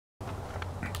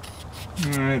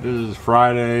Alright, this is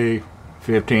Friday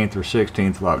 15th or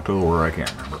 16th of October, I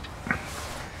can't remember.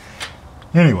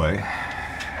 Anyway,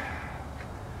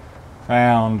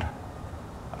 found,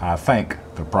 I think,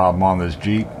 the problem on this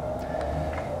Jeep.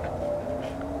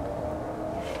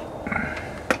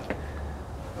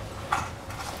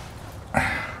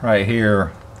 Right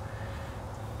here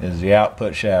is the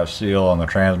output shaft seal on the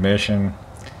transmission.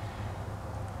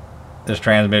 This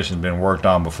transmission's been worked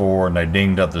on before and they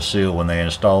dinged up the seal when they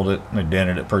installed it. They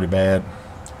dented it pretty bad.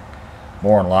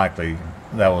 More than likely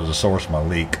that was the source of my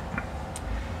leak.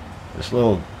 This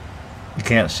little, you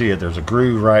can't see it, there's a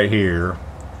groove right here,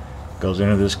 goes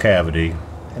into this cavity,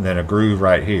 and then a groove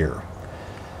right here.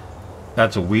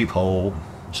 That's a weep hole,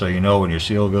 so you know when your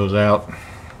seal goes out,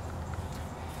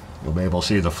 you'll be able to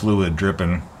see the fluid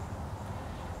dripping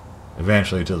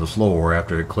eventually to the floor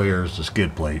after it clears the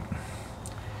skid plate.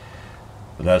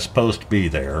 But that's supposed to be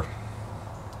there,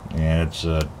 and it's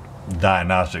a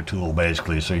diagnostic tool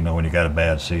basically, so you know when you got a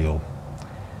bad seal.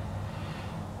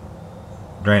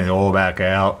 Drain the oil back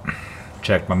out,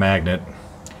 check my magnet.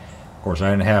 Of course, I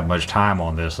didn't have much time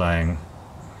on this thing,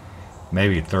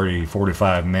 maybe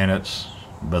 30-45 minutes,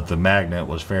 but the magnet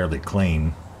was fairly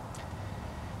clean,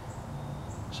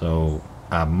 so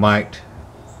I might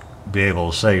be able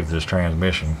to save this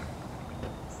transmission.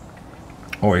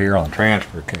 Over here on the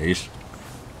transfer case,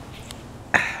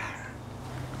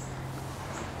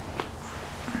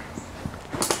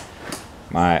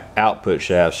 my output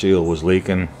shaft seal was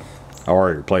leaking. I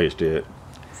already replaced it.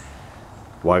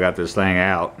 While I got this thing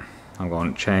out, I'm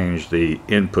going to change the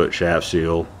input shaft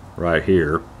seal right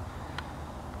here.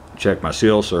 Check my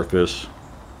seal surface,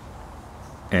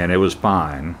 and it was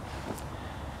fine.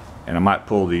 And I might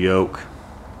pull the yoke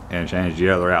and change the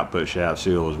other output shaft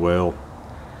seal as well.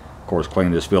 Of course,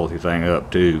 clean this filthy thing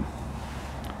up too.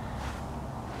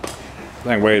 The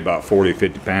thing weighed about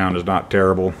 40-50 pounds. Is not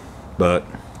terrible, but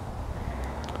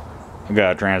I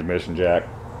got a transmission jack.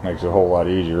 Makes it a whole lot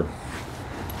easier.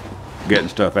 Getting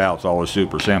stuff out is always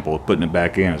super simple. Putting it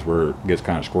back in is where it gets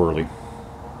kind of squirrely.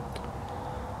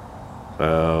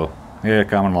 So yeah,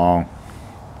 coming along.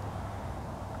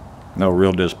 No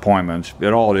real disappointments.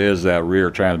 All it is that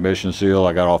rear transmission seal.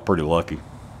 I got off pretty lucky.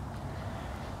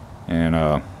 And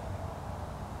I'm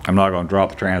not going to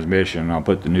drop the transmission. I'll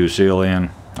put the new seal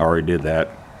in. I already did that.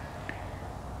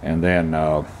 And then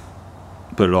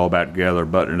put it all back together,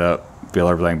 button it up, fill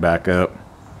everything back up.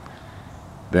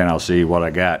 Then I'll see what I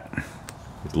got.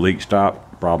 If the leak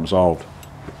stopped, problem solved.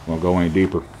 Won't go any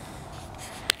deeper.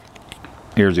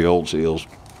 Here's the old seals.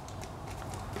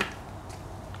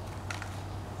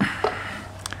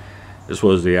 This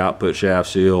was the output shaft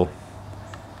seal.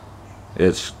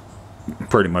 It's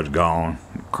pretty much gone,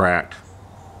 cracked,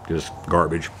 just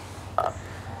garbage.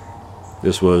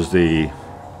 This was the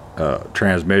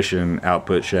transmission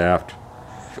output shaft.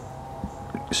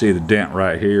 You see the dent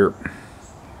right here?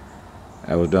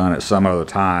 That was done at some other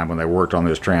time when they worked on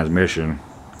this transmission.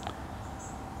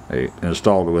 They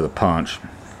installed it with a punch.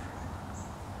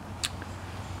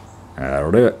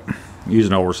 That'll do it. Use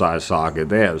an oversized socket.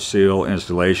 They have seal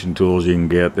installation tools you can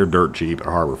get. They're dirt cheap at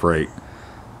Harbor Freight.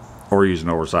 Or use an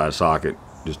oversized socket.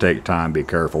 Just take your time, be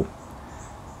careful.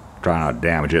 Try not to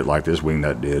damage it like this wing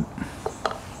nut did.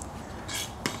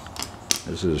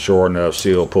 This is a short enough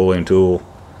seal pulling tool.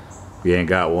 If you ain't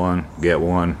got one, get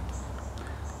one.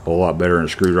 A whole lot better than a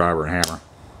screwdriver and hammer.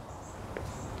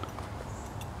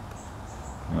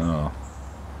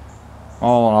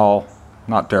 All in all,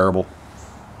 not terrible.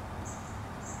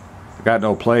 I got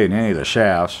no play in any of the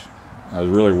shafts. I was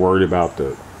really worried about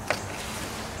the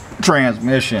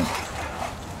transmission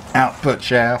output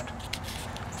shaft.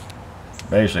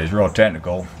 Basically, it's real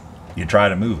technical. You try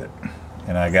to move it,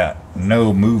 and I got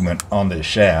no movement on this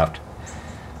shaft,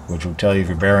 which will tell you if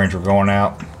your bearings are going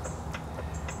out.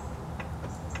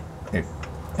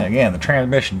 Again, the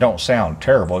transmission don't sound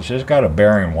terrible. It's just got a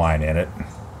bearing whine in it.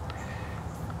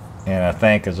 And I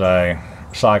think as I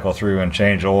cycle through and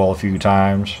change oil a few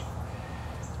times,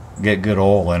 get good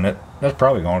oil in it, that's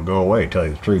probably going to go away, to tell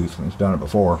you the truth. It's done it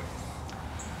before.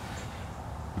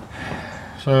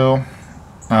 So,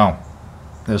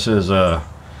 this is a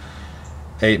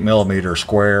 8mm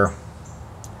square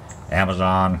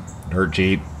Amazon, dirt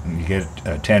cheap. You get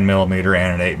a 10mm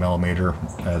and an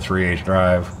 8mm 3/8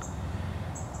 drive.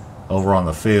 Over on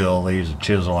the field, they used a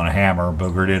chisel and a hammer,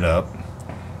 boogered it up.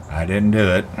 I didn't do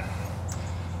it,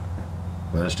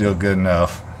 but it's still good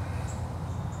enough.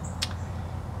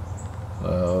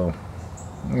 So,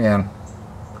 again,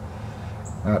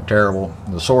 not terrible.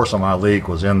 The source of my leak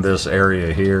was in this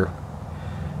area here,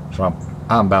 so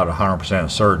I'm about 100%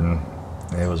 certain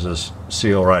it was this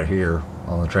seal right here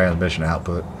on the transmission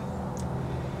output.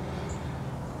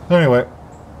 Anyway,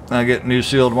 I get a new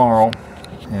seal tomorrow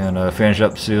and finish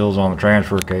up the seals on the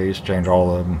transfer case, change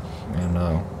all of them, and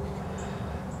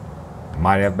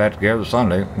might have it back together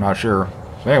Sunday, not sure.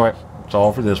 So anyway, that's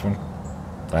all for this one.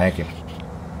 Thank you.